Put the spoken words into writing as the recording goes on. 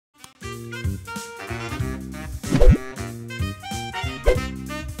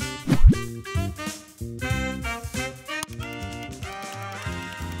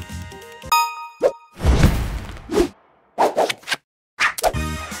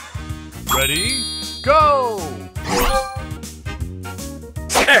Ready, go!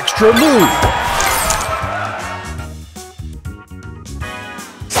 Extra move!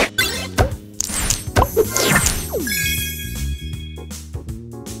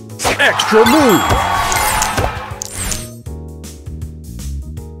 Extra move!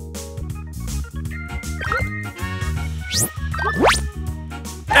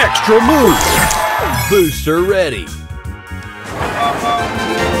 Extra move! Booster ready!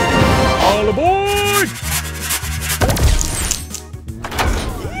 All aboard!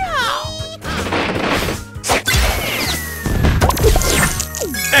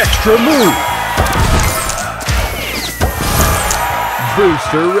 Extra move!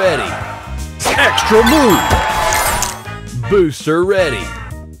 Booster ready! Extra move! Booster ready!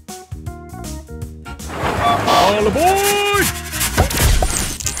 All aboard!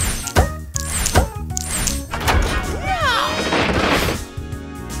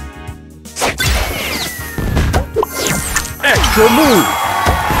 Extra move!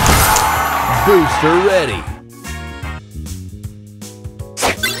 Booster ready!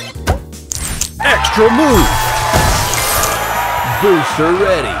 Extra move! Booster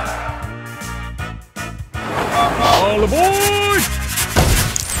ready! All aboard!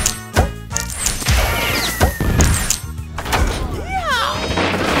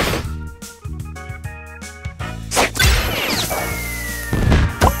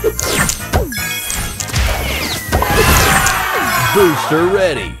 Booster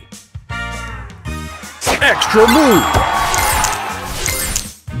ready! Extra move!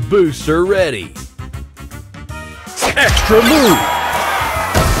 Booster ready! Extra move!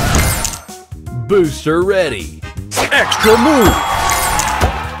 Booster ready! Extra move!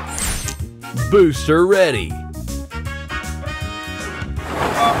 Booster ready!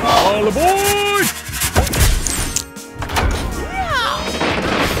 All aboard!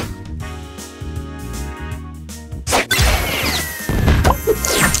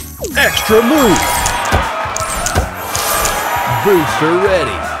 Extra move! Booster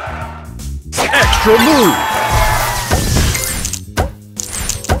ready! Extra move!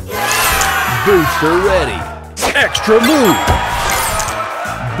 Booster ready! Extra move!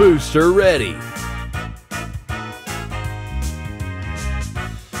 Booster ready!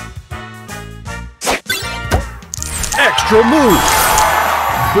 Extra move!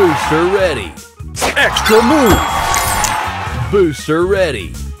 Booster ready! Extra move! Booster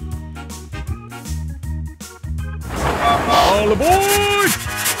ready! All aboard!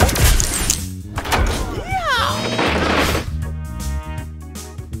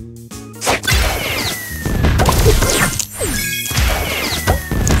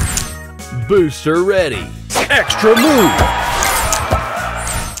 Booster ready! Extra move!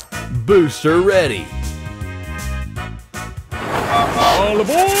 Booster ready! All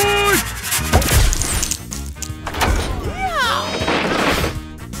aboard!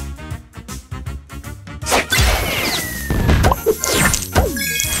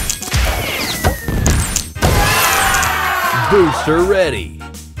 Booster ready!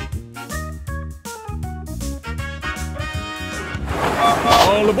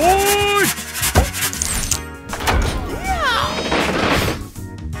 All aboard!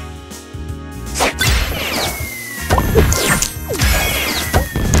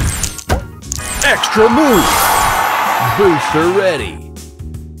 Extra move! Booster ready!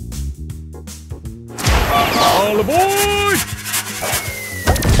 All aboard!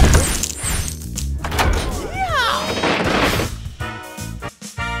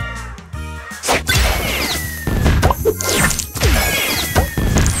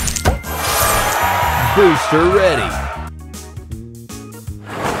 Booster ready!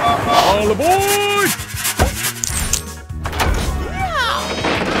 All aboard!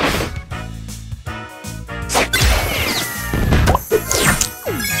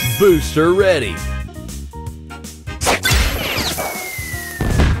 Booster ready!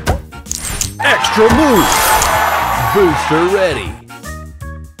 Extra move! Booster ready!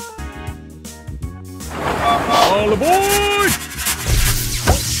 All aboard!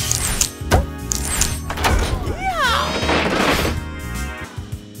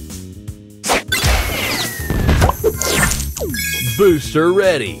 Booster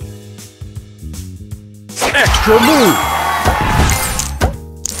ready! Extra move!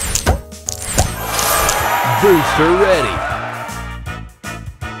 Booster ready!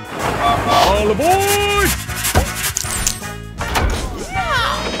 All aboard!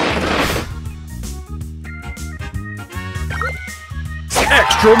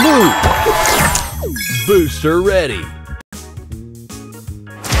 Extra move! Booster ready!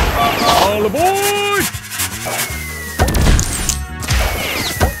 All aboard!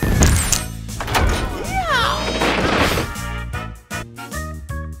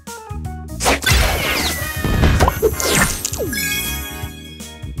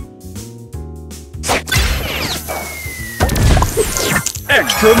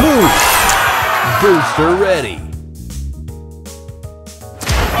 Extra move! Booster ready!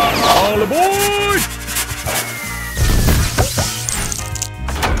 All aboard!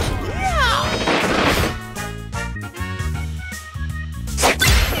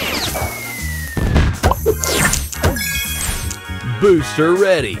 Booster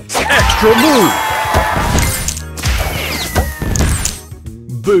ready! Extra move!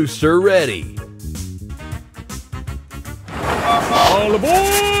 Booster ready! All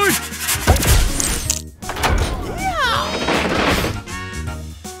aboard!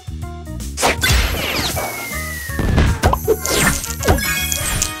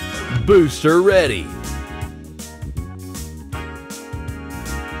 Booster ready!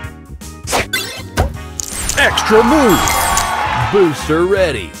 Extra move! Booster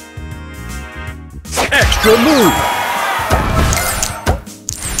ready! Extra move!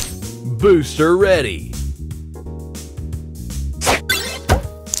 Booster ready!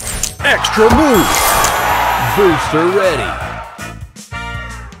 Extra move! Booster ready!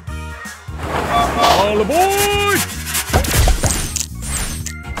 All aboard!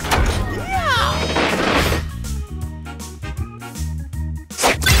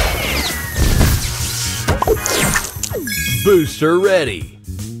 Booster ready!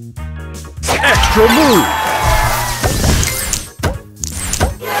 Extra move!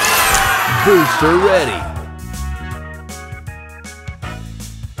 Booster ready!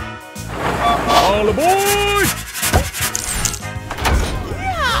 All aboard!